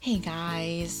Hey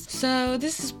guys, so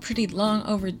this is pretty long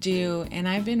overdue and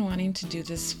I've been wanting to do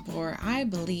this for I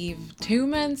believe 2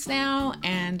 months now,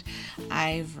 and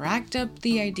I've racked up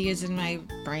the ideas in my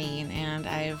brain and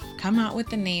I've come out with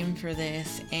the name for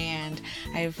this and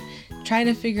I've tried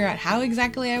to figure out how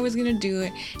exactly I was going to do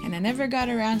it, and I never got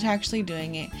around to actually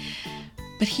doing it.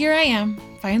 But here I am,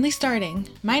 finally starting.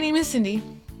 My name is Cindy.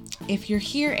 If you're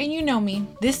here and you know me,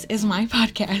 this is my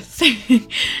podcast.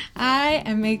 I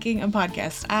am making a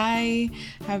podcast. I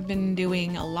have been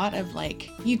doing a lot of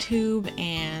YouTube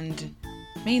and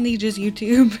mainly just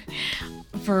YouTube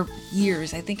for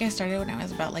years. I think I started when I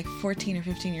was about 14 or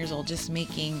 15 years old, just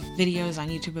making videos on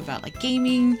YouTube about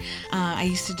gaming. I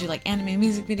used to do anime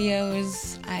music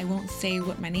videos. I won't say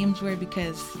what my names were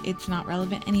because it's not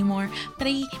relevant anymore, but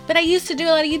I used to do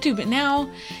a lot of YouTube, but now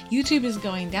YouTube is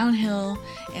going downhill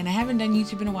and I haven't done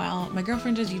YouTube in a while. My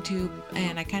girlfriend does YouTube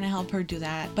and I kind of help her do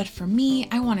that, but for me,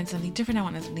 I wanted something different. I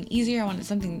wanted something easier. I wanted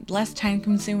something less time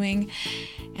consuming,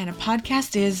 and a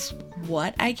podcast is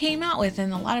what I came out with.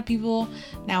 And a lot of people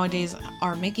nowadays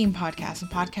are making podcasts,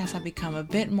 and podcasts have become a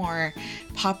bit more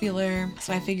popular,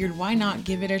 so I figured why not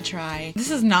give it a try. This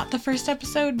is not the first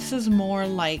episode. This is more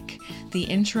like the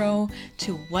intro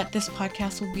to what this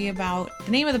podcast will be about.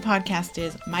 The name of the podcast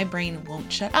is My Brain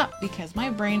Won't Shut Up, because my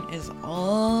brain is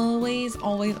always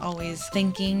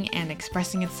thinking and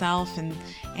expressing itself and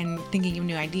thinking of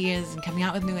new ideas and coming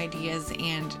out with new ideas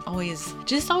and always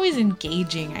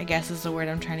engaging, I guess is the word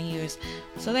I'm trying to use.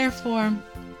 So therefore,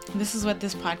 this is what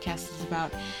this podcast is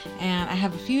about, and I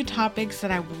have a few topics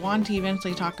that I want to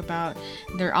eventually talk about.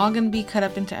 They're all going to be cut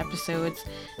up into episodes,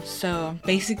 so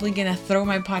basically going to throw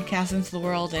my podcast into the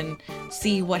world and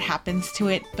see what happens to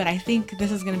it. But I think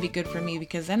this is going to be good for me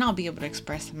because then I'll be able to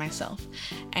express myself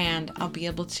and I'll be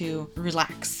able to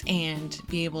relax and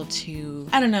be able to,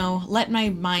 let my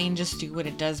mind just do what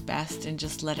it does best and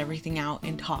just let everything out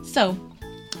and talk. So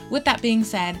with that being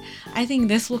said, I think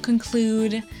this will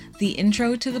conclude the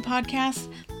intro to the podcast.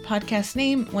 Podcast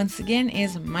name, once again,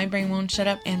 is My Brain Won't Shut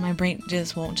Up, and my brain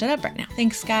just won't shut up right now.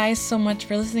 Thanks guys so much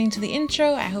for listening to the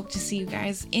intro. I hope to see you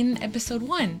guys in episode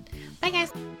 1. Bye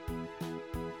guys.